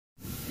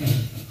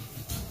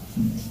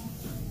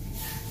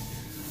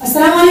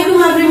Assalamualaikum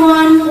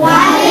everyone.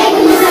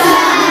 Walaikum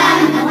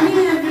Assalam. Good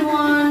morning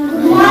everyone.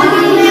 Good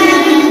morning,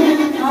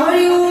 ma'am. How are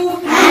you?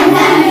 I'm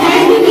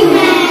fine,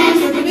 ma'am.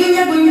 So today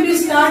we are going to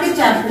start a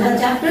chapter.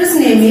 The chapter's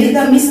name is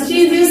The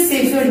Mischievous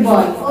Sacred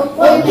Boy.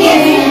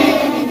 Okay,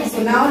 ma'am.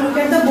 So now look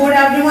at the board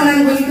everyone. I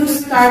am going to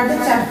start the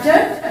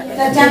chapter.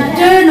 The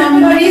chapter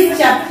number is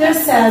chapter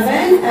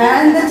 7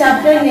 and the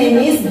chapter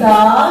name is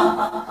The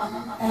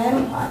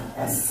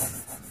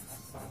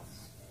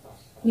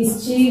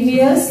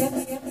Mischievous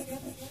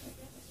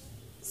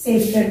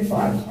Sacred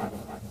Boy.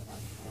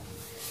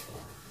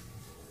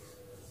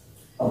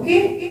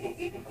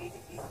 Okay.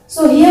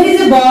 So here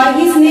is a boy.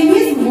 His name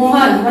is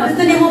Mohan. What is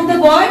the name of the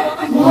boy?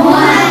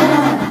 Mohan.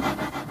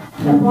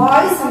 The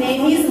boy's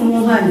name is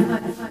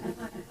Mohan.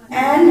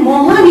 And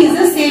Mohan is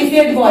a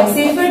sacred boy.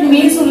 Sacred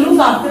means to look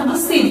after the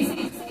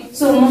sick.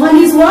 So Mohan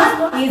is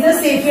what? He is a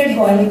sacred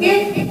boy.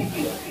 Okay.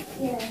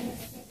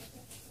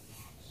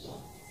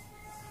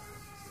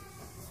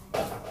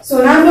 So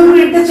now I'm going to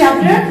read the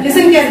chapter.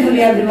 Listen carefully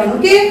everyone,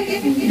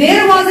 okay?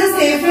 There was a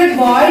sacred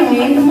boy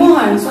named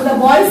Mohan. So the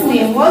boy's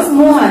name was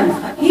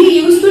Mohan. He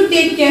used to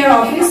take care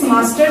of his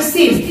master's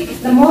sheep.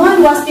 The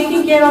Mohan was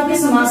taking care of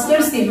his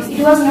master's sheep.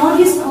 It was not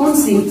his own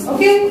sheep,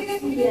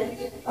 okay?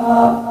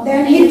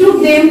 Then he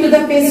took them to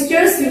the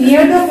pastures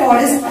near the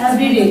forest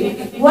every day.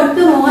 What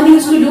the Mohan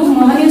used to do?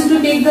 Mohan used to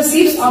take the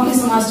sheep of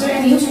his master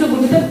and he used to go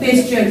to the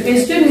pasture.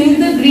 Pasture means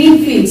the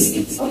green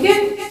fields,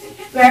 okay?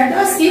 Where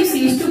the sheep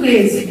used to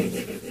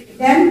graze.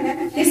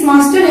 Then his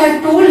master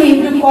had told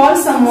him to call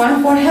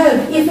someone for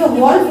help if a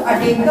wolf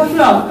attacked the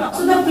flock.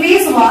 So the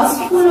place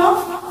was full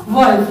of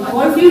wolf.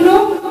 Wolf, you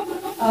know,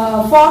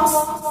 fox.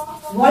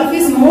 Wolf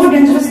is more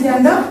dangerous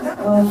than the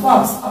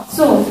fox.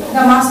 So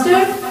the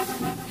master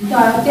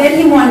tell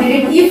him one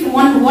day that if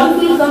one wolf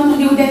will come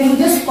to you, then you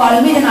just call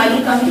me and I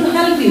will come to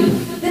help you.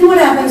 Then what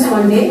happens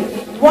one day?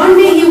 One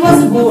day he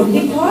was bored.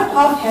 He thought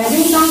of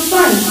having some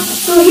fun.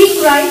 So he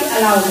cried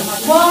aloud,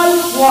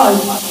 "Wolf, wolf,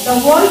 the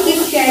wolf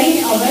is carrying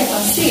away a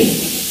sheep."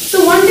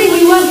 So one day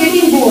he was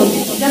getting bored.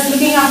 Just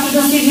looking after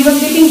the sheep, he was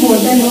getting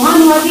bored. Then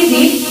Mohan, what he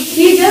did,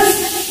 he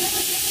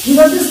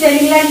was just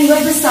telling like, he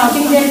was just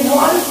shouting that,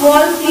 "Wolf,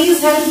 wolf,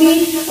 please help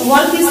me. A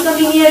wolf is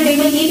coming here, they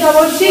will eat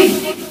our sheep."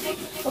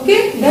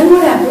 Okay, then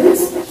what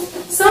happens?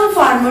 Some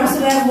farmers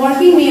were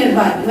working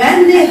nearby.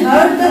 When they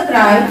heard the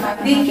cry,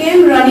 they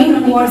came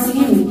running towards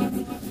him.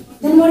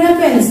 Then what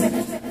happens?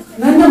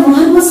 When the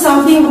Mohan was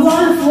shouting,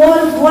 "Wolf,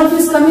 wolf, wolf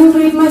is coming to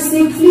eat my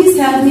sheep, please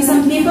help me."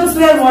 Some people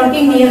were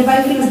working nearby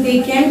fields. They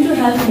came to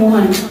help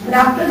Mohan. But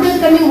after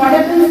that coming, what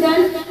happens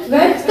then?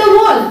 Where is the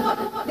wolf?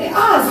 They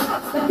asked.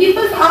 The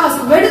people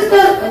asked, "Where is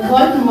the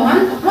wolf,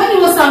 Mohan?" Why he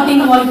was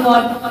shouting, "Wolf,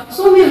 wolf"?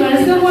 So where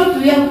is the wolf?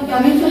 We are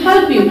coming to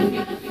help you.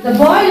 The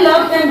boy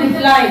laughed and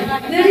replied,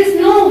 "There is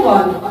no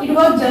wolf. It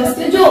was just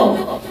a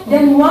joke."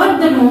 Then what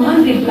the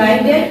Mohan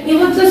replied that he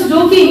was just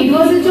joking. It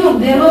was a joke.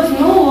 There was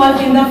no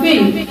wolf in the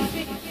field.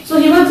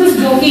 So he was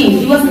just joking.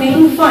 He was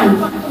making fun.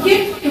 Okay,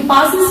 to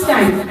pass his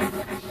time.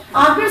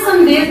 After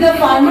some days, the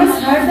farmers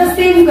heard the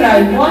same cry,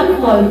 "Wolf,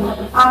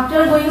 wolf."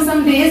 After going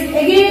some days,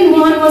 again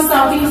Mohan was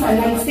shouting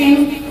like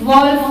same,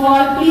 "Wolf,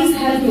 wolf, please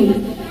help me."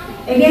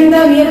 Again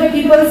the nearby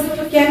people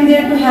came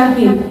there to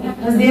help him,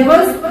 because there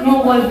was no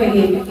wolf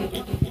again.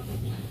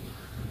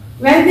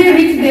 When they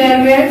reached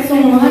there, so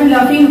Mohan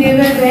laughing, they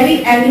were very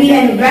angry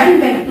and ran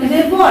back to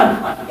their wolf.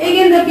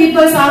 Again the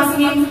people asked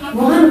him,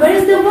 "Mohan, where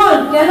is the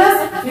wolf? Tell us,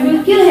 we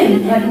will kill him."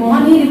 But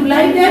Mohan, he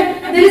replied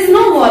that, "There is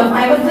no wolf,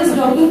 I was just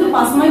joking to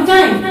pass my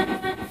time."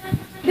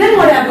 Then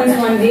what happens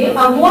one day?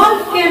 A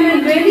wolf came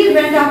and really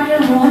went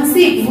after Mohan's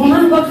sheep.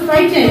 Mohan got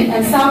frightened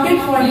and shouted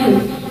for help.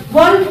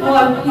 "Wolf,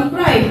 wolf," he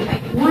cried.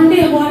 One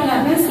day what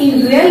happens?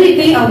 In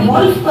reality, a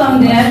wolf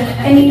come there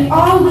and eat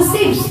all the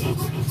sheep.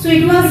 So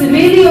it was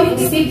really a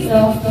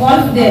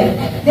wolf there.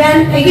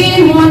 Then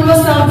again Mohan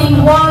was shouting,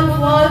 "Wolf,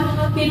 wolf,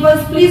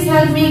 people please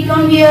help me,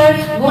 come here.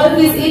 Wolf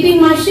is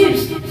eating my sheep."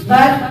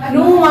 But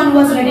no one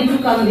was ready to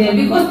come there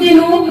because they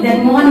know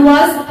that Mohan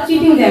was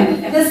cheating them.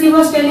 Just he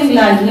was telling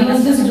lies, he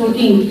was just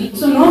joking.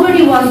 So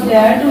nobody was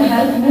there to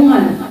help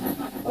Mohan.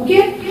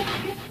 Okay?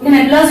 Then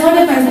at last what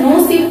happens? No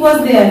sheep was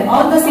there.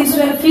 All the sheep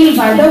were killed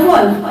by the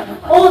wolf.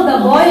 "Oh, the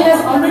boy has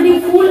already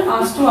fooled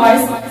us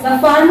twice." The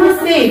farmer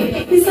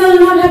said, "He shall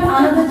not have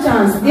another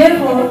chance."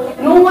 Therefore,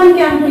 no one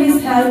came to his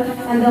help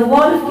and the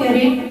wolf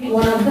carried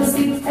one of the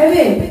sheep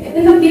away.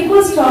 Then the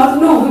people thought,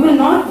 "No, we will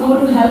not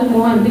go to help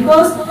Mohan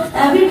because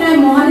every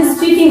time Mohan is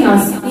cheating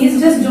us. He is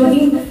just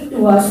joking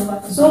to us.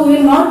 So we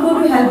will not go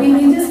to help him.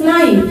 He is just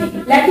lying.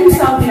 Let him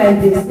shout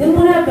like this." Then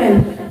what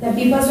happened? The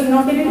people were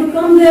not able to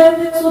come there.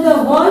 So the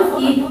wolf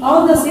ate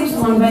all the sheep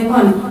one by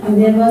one. And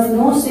there was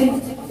no sheep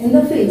in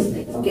the fields.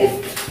 Okay.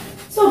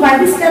 So by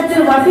this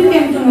chapter, what we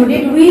came to know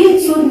that we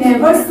should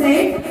never say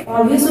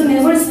or we should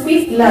never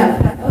speak lie.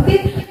 Okay.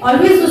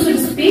 Always we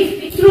should speak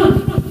truth.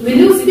 Will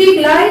you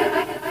speak lie?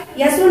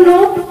 Yes or no?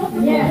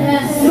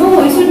 Yes. No,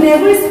 you should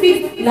never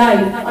speak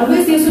lie.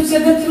 Always you should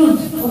say the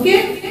truth. Okay.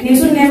 You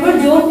should never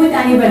joke with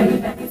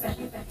anybody.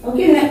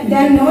 Okay.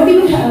 Then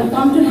nobody will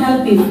come to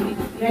help you.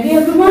 Ready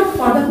everyone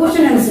for the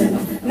question answer?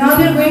 Now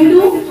we are going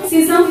to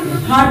see some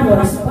hard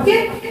words.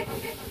 Okay?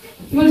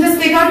 You will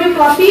just take out your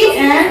copy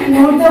and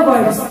note the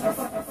words.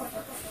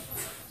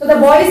 So the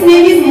boy's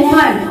name is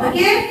Mohan.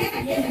 Okay?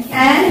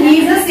 And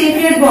he is a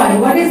sacred boy.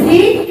 What is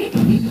he?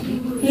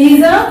 He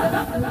is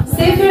a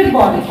sacred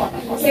boy.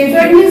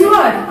 Sacred means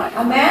what?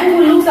 A man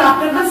who looks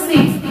after the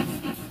sick.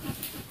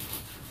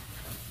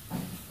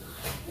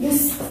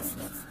 This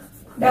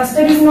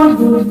duster is not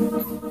good.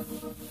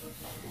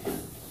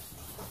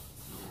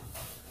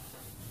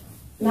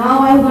 Now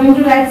I am going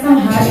to write some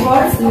hard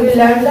words. We will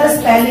learn the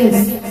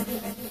spellings.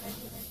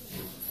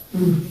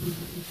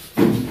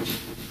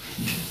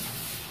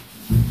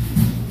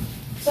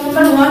 So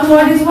number one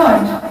word is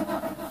what?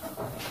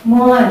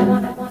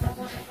 Mohan.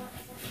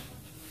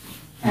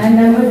 And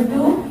number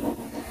two,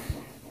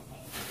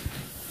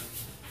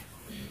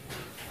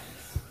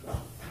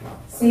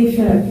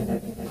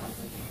 safer.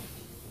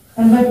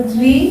 Number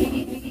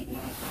three,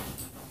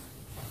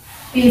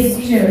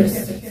 pastures.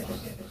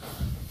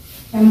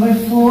 Number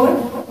four,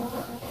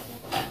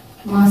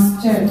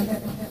 master.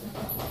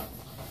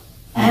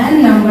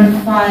 And number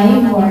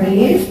five word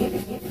is,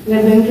 we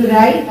are going to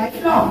write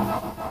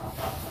flock.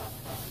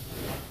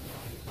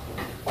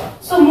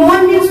 So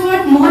Mohan means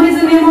what? Mohan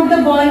is the name of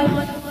the boy.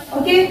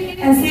 Okay,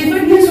 and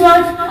shepherd means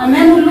what? A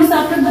man who looks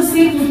after the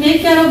sheep, who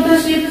take care of the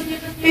sheep.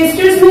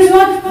 Pastures means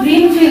what?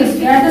 Green fields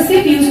where the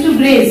sheep used to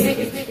graze.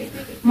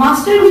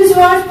 Master means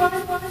what?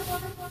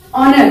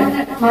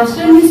 Honor.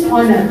 Master means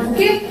honor.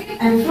 Okay,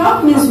 and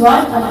flock means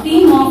what? A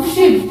team of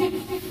sheep.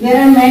 There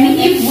are many.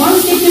 If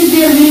one sheep is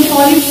there, we will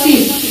call it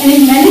sheep, and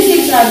if many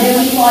sheep are there,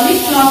 we will call it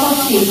flock of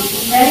sheep.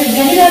 That is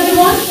very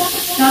everyone.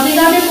 Now take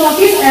out your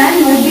copies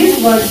and note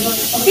these words.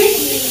 Okay,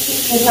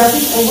 the class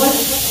is over.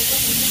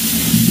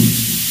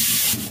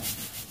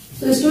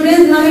 So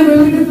students, now we are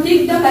going to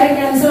pick the correct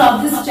answer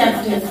of this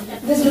chapter.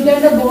 Just look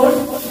at the board.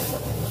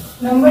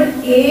 Number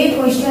A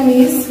question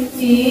is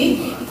pick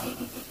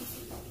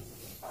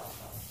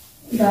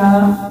the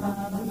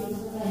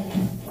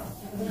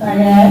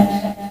correct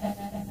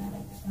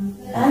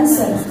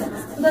answer.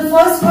 So the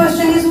first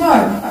question is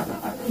what?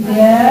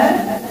 There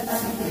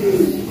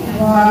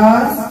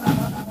was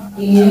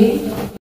a